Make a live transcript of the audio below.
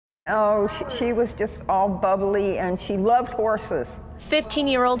Oh, she was just all bubbly, and she loved horses.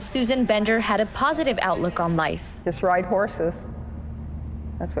 15-year-old Susan Bender had a positive outlook on life. Just ride horses.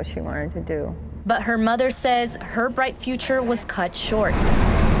 That's what she wanted to do. But her mother says her bright future was cut short.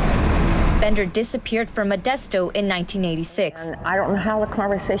 Bender disappeared from Modesto in 1986. And I don't know how the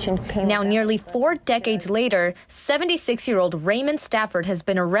conversation came. Now, nearly 4 decades later, 76-year-old Raymond Stafford has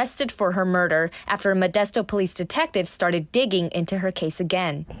been arrested for her murder after a Modesto police detective started digging into her case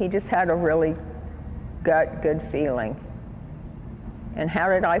again. He just had a really good feeling. And how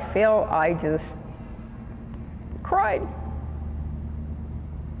did I feel? I just cried.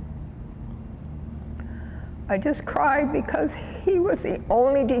 I just cried because he was the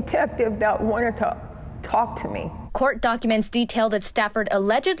only detective that wanted to talk to me. Court documents detail that Stafford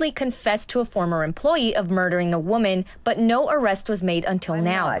allegedly confessed to a former employee of murdering a woman, but no arrest was made until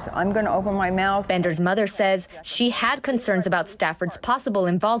now. I'm going to open my mouth. Bender's mother says she had concerns about Stafford's possible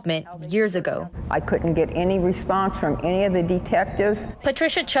involvement years ago. I couldn't get any response from any of the detectives.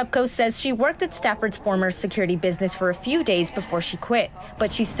 Patricia Chupco says she worked at Stafford's former security business for a few days before she quit,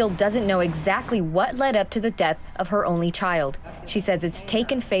 but she still doesn't know exactly what led up to the death of her only child. She says it's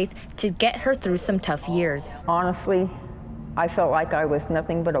taken faith to get her through some tough years. Honestly, I felt like I was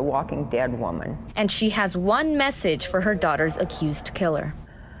nothing but a walking dead woman. And she has one message for her daughter's accused killer.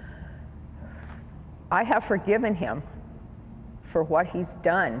 I have forgiven him for what he's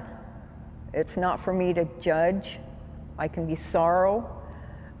done. It's not for me to judge. I can be sorrow.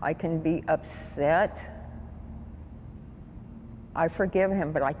 I can be upset. I forgive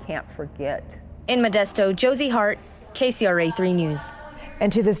him, but I can't forget. In Modesto, Josie Hart, KCRA 3 News.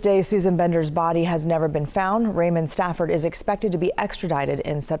 And to this day, Susan Bender's body has never been found. Raymond Stafford is expected to be extradited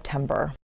in September.